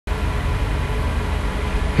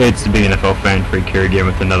Hey, it's the Big NFL Fan Freak here again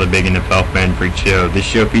with another Big NFL Fan Freak show. This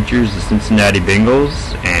show features the Cincinnati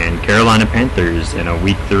Bengals and Carolina Panthers in a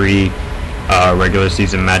Week 3 regular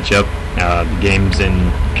season matchup. The game's in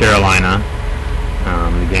Carolina.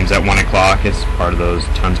 The game's at 1 o'clock. It's part of those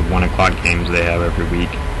tons of 1 o'clock games they have every week.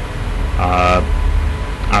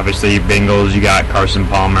 Obviously, Bengals, you got Carson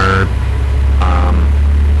Palmer,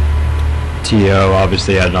 T.O.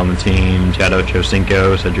 obviously added on the team, Chad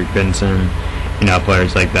Ochocinco, Cedric Benson,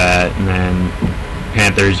 players like that. And then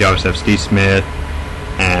Panthers, you obviously have Steve Smith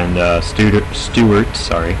and Stewart.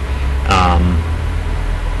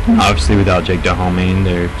 Obviously without Jake Delhomme,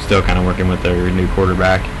 they're still kind of working with their new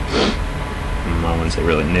quarterback. I wouldn't say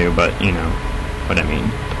really new, but you know what I mean.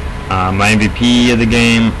 My MVP of the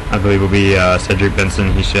game, I believe, will be Cedric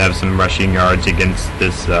Benson. He should have some rushing yards against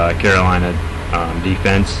this Carolina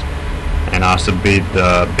defense. And also believe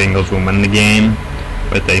the Bengals will win the game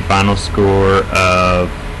with a final score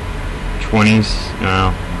of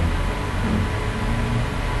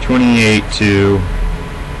 28 to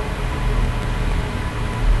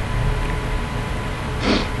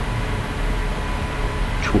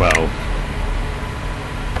 12.